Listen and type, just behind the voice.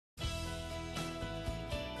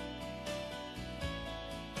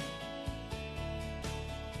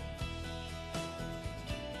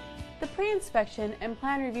pre-inspection and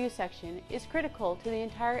plan review section is critical to the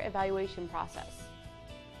entire evaluation process.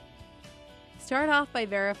 Start off by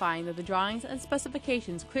verifying that the drawings and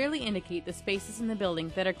specifications clearly indicate the spaces in the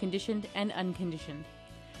building that are conditioned and unconditioned.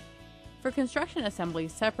 For construction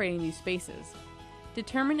assemblies separating these spaces,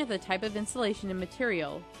 determine if the type of insulation and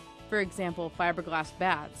material, for example fiberglass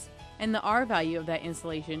batts, and the R value of that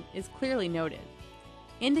insulation is clearly noted.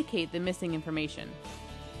 Indicate the missing information.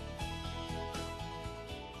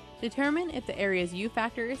 Determine if the area's U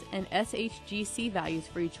factors and SHGC values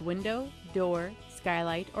for each window, door,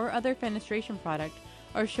 skylight, or other fenestration product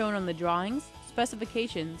are shown on the drawings,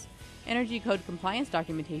 specifications, energy code compliance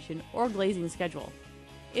documentation, or glazing schedule.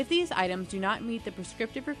 If these items do not meet the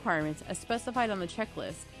prescriptive requirements as specified on the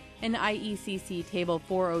checklist in IECC Table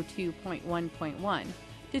 402.1.1,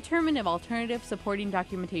 determine if alternative supporting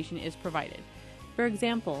documentation is provided. For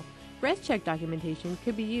example, res check documentation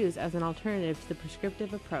could be used as an alternative to the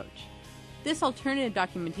prescriptive approach. This alternative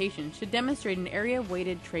documentation should demonstrate an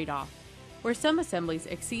area-weighted trade-off, where some assemblies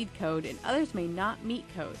exceed code and others may not meet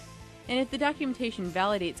code, and if the documentation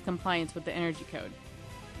validates compliance with the energy code.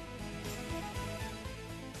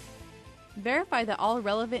 Verify that all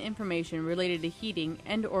relevant information related to heating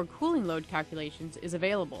and/or cooling load calculations is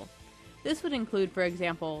available. This would include, for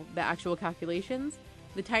example, the actual calculations,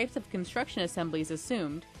 the types of construction assemblies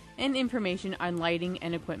assumed, and information on lighting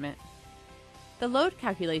and equipment. The load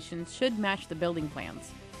calculations should match the building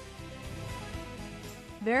plans.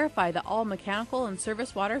 Verify that all mechanical and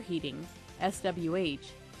surface water heating,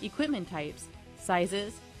 SWH, equipment types,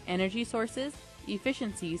 sizes, energy sources,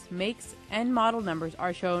 efficiencies, makes, and model numbers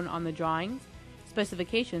are shown on the drawings,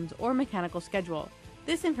 specifications, or mechanical schedule.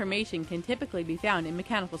 This information can typically be found in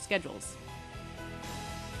mechanical schedules.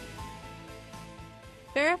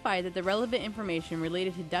 Verify that the relevant information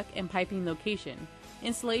related to duct and piping location,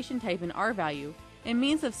 installation type and R value, and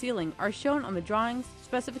means of sealing are shown on the drawings,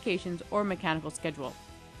 specifications, or mechanical schedule.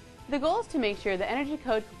 The goal is to make sure the energy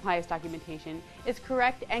code compliance documentation is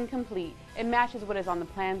correct and complete and matches what is on the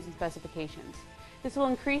plans and specifications. This will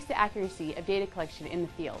increase the accuracy of data collection in the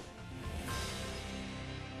field.